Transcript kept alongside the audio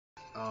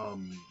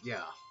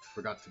Yeah,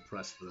 forgot to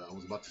press the. I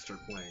was about to start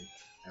playing,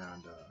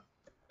 and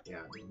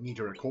yeah, need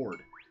to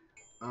record.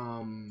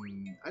 I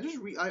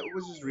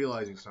was just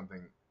realizing something.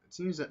 It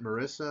seems that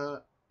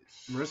Marisa's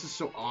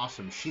so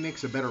awesome. She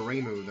makes a better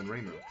Reimu than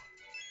Reimu.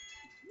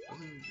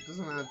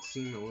 Doesn't that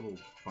seem a little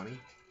funny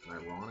and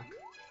ironic?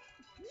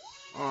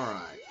 All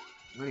right.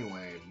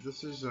 Anyway,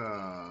 this is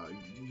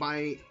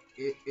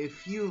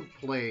if you've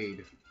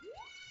played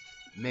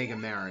Mega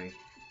Mari,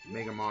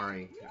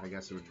 I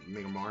guess it would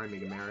Mega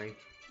Mari.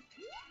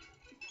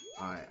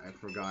 I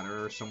forgot,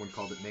 or someone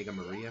called it Mega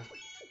Maria.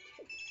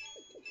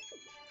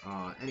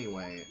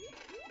 Anyway,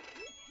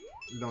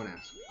 don't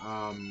ask.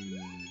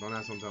 Don't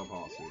ask, don't tell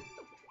policy.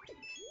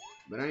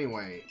 But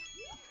anyway,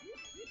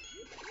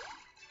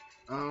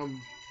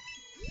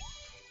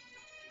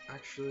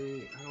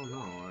 actually, I don't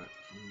know.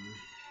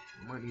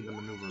 I might need the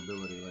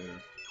maneuverability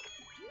later.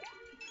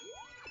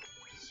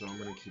 So I'm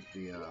gonna keep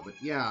the, but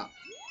yeah,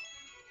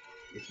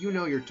 if you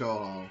know your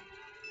Toho,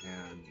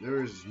 and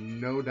there is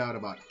no doubt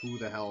about who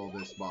the hell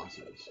this boss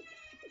is,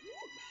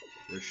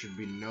 there should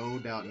be no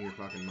doubt in your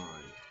fucking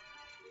mind.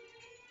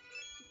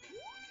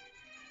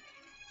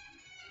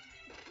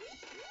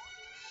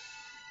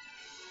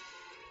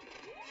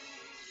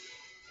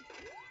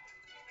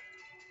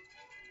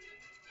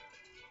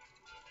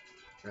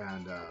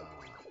 And,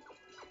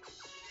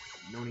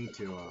 no need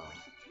to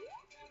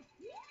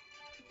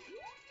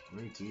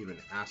even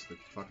ask the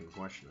fucking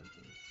question, I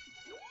think.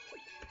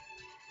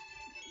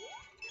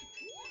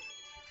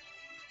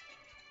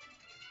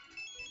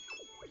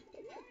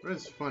 But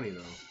it's funny,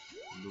 though,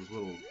 those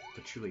little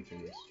patchouli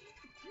things.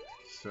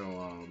 So,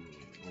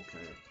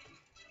 okay.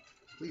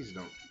 Please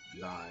don't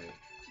die,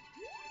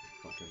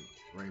 fucking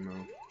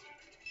Reimu.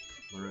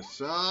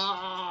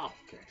 Marisa!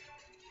 Okay.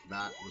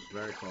 That was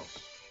very close.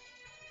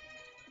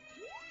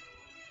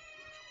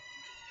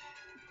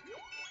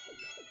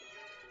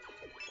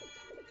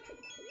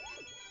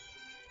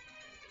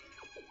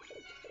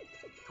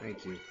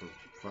 Thank you for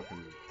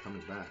fucking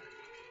coming back.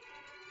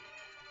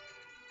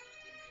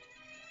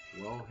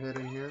 Wellhead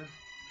in here.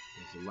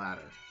 There's a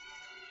ladder.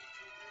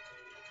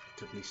 It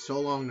took me so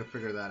long to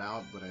figure that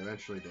out, but I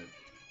eventually did.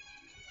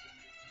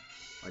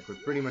 Like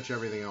with pretty much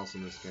everything else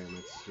in this game,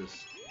 it's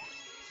just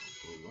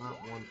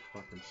not one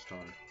fucking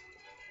star.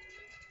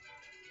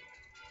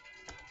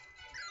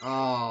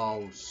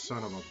 Oh,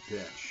 son of a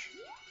bitch.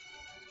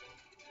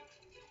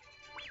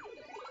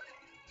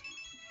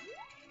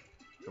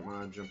 Come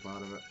on, jump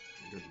out of it.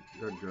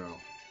 Good girl.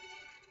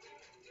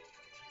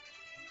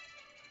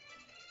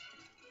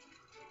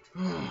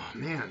 Oh,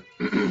 man.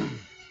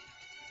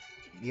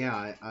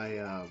 Yeah,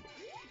 I've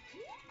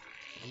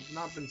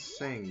not been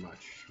saying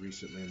much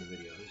recently in the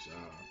videos.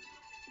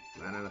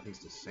 Ran out of things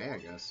to say, I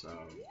guess.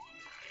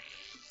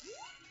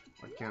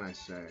 What can I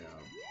say?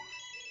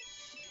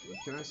 What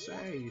can I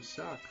say? You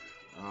suck.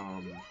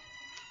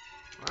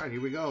 Alright,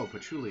 here we go.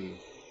 Patchouli.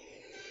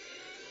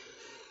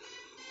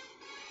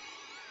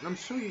 And I'm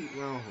sure you...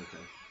 Well,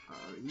 okay.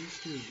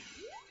 Used to...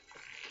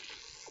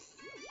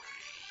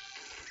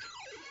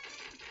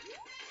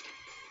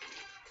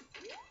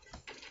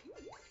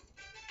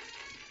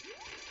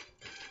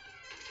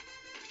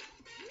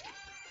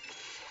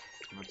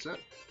 That's it.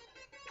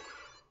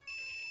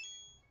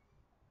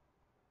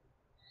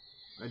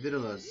 I did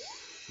it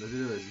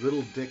as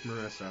little dick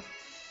Marisa.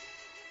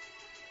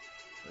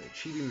 Like,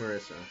 chibi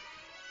Marisa.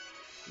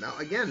 Now,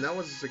 again, that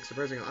was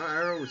surprising.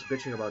 I was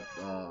bitching about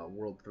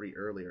World 3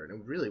 earlier, and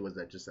it really was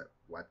that just that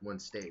one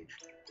stage.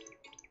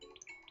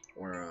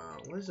 Or,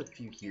 what is a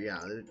few here? Yeah,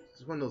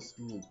 it's one of those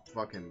little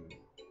fucking...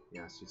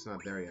 Yes, it's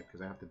not there yet,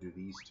 because I have to do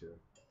these two.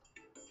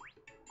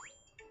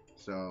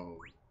 So,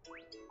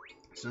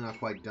 still not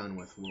quite done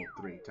with World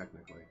 3,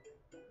 technically.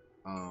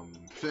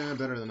 So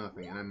better than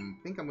nothing, and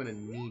I think I'm going to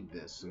need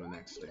this in the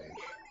next stage.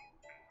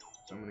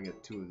 So I'm going to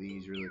get 2 of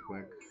these really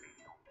quick.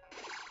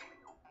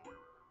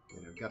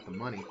 And I've got the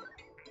money.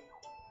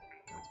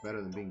 That's better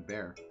than being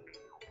bare.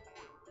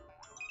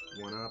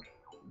 One up,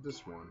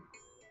 this one.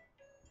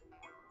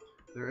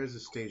 There is a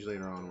stage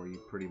later on where you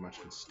pretty much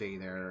can stay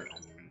there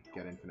and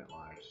get infinite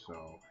lives.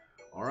 So,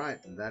 alright,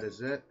 that is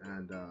it,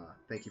 and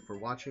thank you for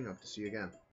watching. I hope to see you again.